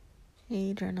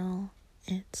Hey journal,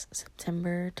 it's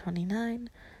September 29,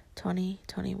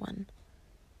 2021.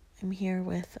 I'm here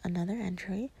with another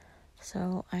entry,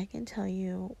 so I can tell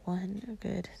you one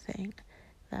good thing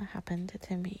that happened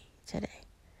to me today.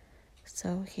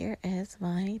 So here is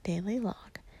my daily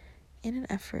log in an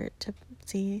effort to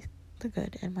see the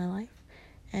good in my life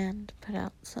and put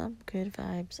out some good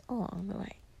vibes along the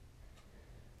way.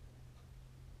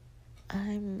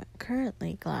 I'm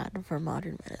currently glad for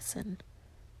modern medicine.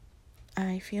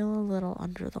 I feel a little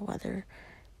under the weather,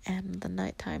 and the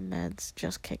nighttime meds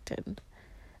just kicked in.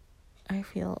 I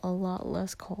feel a lot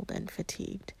less cold and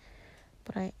fatigued,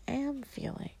 but I am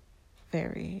feeling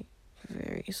very,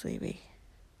 very sleepy.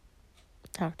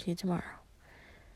 Talk to you tomorrow.